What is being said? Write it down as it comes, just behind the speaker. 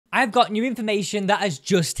I've got new information that has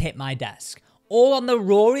just hit my desk. All on the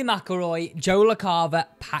Rory McIlroy, Joe LaCava,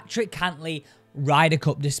 Patrick Cantlay Ryder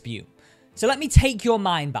Cup dispute. So let me take your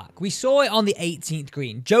mind back. We saw it on the 18th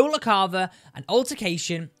green. Joe LaCava, an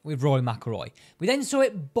altercation with Rory McIlroy. We then saw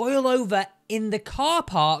it boil over in the car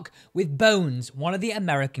park with Bones, one of the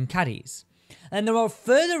American caddies. And there are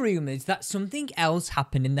further rumours that something else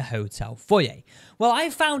happened in the hotel foyer. Well, I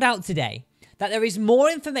found out today that there is more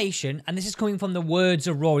information, and this is coming from the words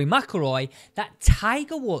of Rory McIlroy, that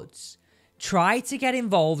Tiger Woods tried to get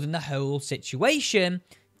involved in the whole situation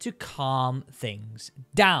to calm things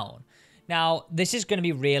down. Now, this is going to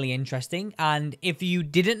be really interesting, and if you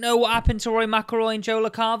didn't know what happened to Rory McIlroy and Joe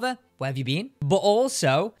LaCava, where have you been? But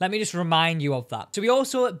also, let me just remind you of that. So we all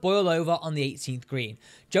saw it boil over on the 18th green.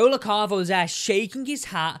 Joe LaCava was there shaking his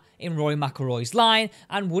hat in Rory McIlroy's line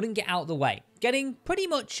and wouldn't get out of the way, getting pretty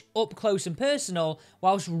much up close and personal,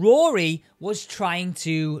 whilst Rory was trying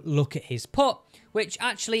to look at his putt, which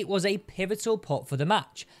actually was a pivotal putt for the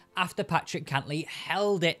match, after Patrick Cantlay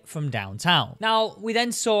held it from downtown. Now, we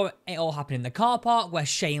then saw it all happen in the car park, where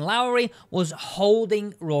Shane Lowry was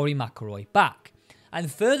holding Rory McIlroy back.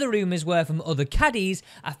 And further rumours were from other caddies,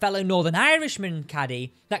 a fellow Northern Irishman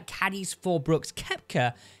caddy, that caddies for Brooks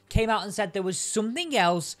Koepka came out and said there was something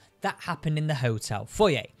else that happened in the hotel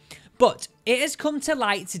foyer. But it has come to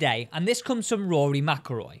light today, and this comes from Rory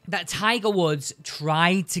McIlroy, that Tiger Woods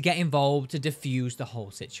tried to get involved to diffuse the whole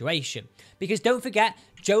situation. Because don't forget,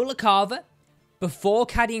 Joe LaCava, before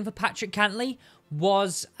caddying for Patrick Cantlay,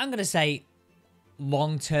 was, I'm going to say,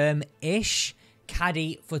 long-term-ish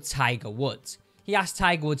caddy for Tiger Woods. He asked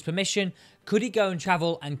Tiger Woods permission. Could he go and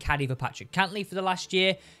travel and caddy for Patrick Cantlay for the last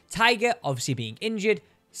year? Tiger, obviously being injured,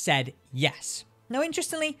 said yes. Now,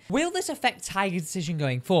 interestingly, will this affect Tiger's decision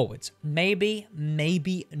going forwards? Maybe,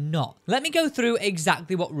 maybe not. Let me go through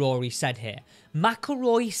exactly what Rory said here.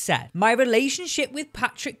 McIlroy said, "My relationship with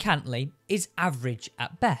Patrick Cantlay is average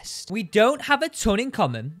at best. We don't have a ton in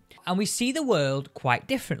common, and we see the world quite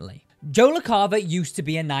differently. Joe LaCava used to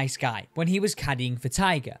be a nice guy when he was caddying for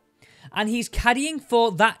Tiger, and he's caddying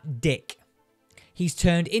for that dick. He's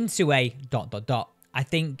turned into a ... I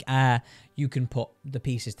think you can put the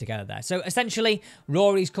pieces together there. So essentially,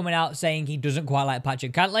 Rory's coming out saying he doesn't quite like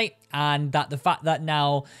Patrick Cantlay, and that the fact that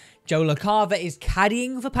now Joe LaCava is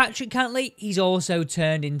caddying for Patrick Cantlay, he's also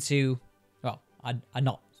turned into, well, a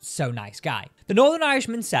not so nice guy. The Northern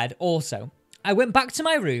Irishman said also, "I went back to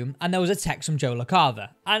my room and there was a text from Joe LaCava.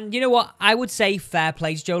 And you know what? I would say fair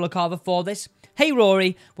play to Joe LaCava for this. Hey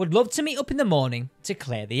Rory, would love to meet up in the morning to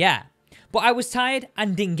clear the air. But I was tired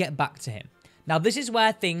and didn't get back to him." Now, this is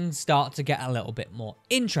where things start to get a little bit more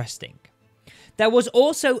interesting. There was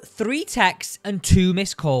also 3 texts and 2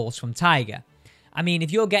 missed calls from Tiger. I mean,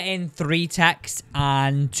 if you're getting 3 texts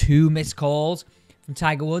and 2 missed calls from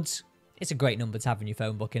Tiger Woods, it's a great number to have in your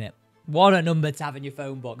phone book, innit? What a number to have in your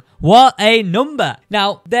phone book. What a number.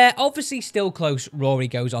 Now, they're obviously still close, Rory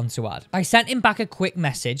goes on to add. "I sent him back a quick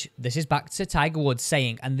message." This is back to Tiger Woods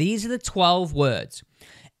saying, and these are the 12 words.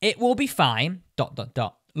 "It will be fine, ...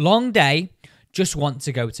 Long day, just want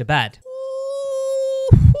to go to bed."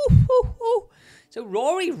 So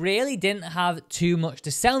Rory really didn't have too much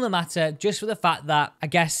to say on the matter, just for the fact that, I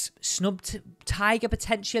guess, snubbed Tiger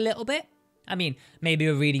potentially a little bit. I mean, maybe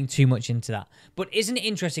we're reading too much into that. But isn't it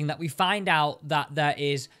interesting that we find out that there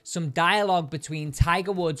is some dialogue between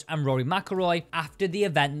Tiger Woods and Rory McIlroy after the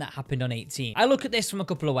event that happened on 18? I look at this from a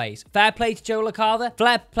couple of ways. Fair play to Joe LaCava.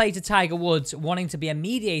 Fair play to Tiger Woods wanting to be a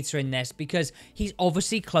mediator in this, because he's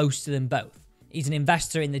obviously close to them both. He's an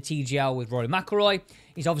investor in the TGL with Rory McIlroy.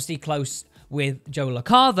 He's obviously close with Joe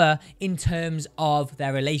LaCava in terms of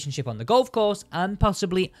their relationship on the golf course and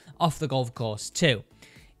possibly off the golf course too.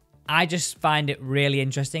 I just find it really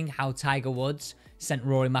interesting how Tiger Woods sent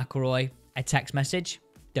Rory McIlroy a text message.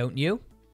 Don't you?